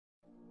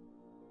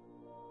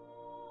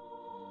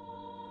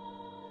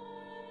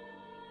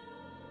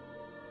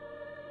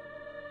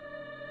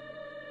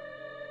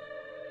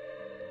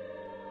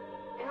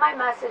my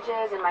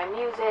messages and my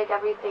music,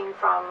 everything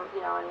from,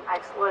 you know, and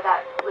I explore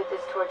that with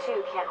this tour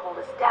too, Can't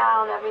Hold Us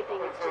Down, everything.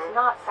 It's just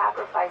not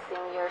sacrificing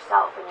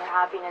yourself and your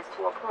happiness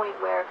to a point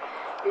where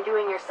you're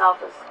doing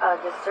yourself a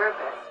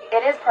disservice.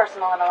 It is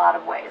personal in a lot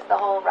of ways. The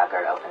whole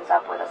record opens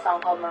up with a song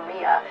called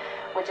Maria,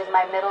 which is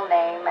my middle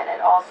name, and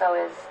it also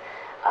is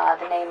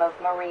the name of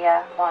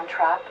Maria Von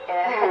Trapp,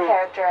 a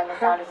character in The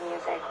Sound of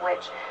Music,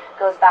 which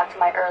goes back to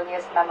my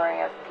earliest memory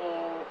of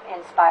being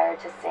inspired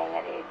to sing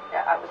at age.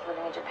 I was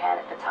living in Japan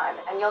at the time,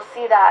 and you'll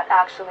see that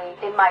actually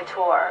in my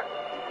tour,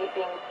 it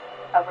being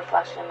a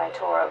reflection in my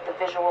tour of the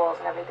visuals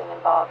and everything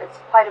involved. It's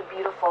quite a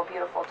beautiful,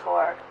 beautiful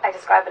tour. I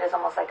describe it as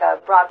almost like a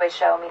Broadway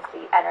show meets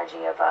the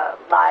energy of a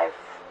live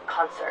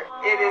concert.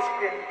 It has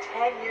been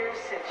 10 years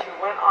since you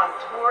went on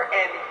tour,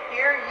 and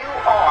here you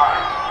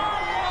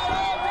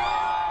are.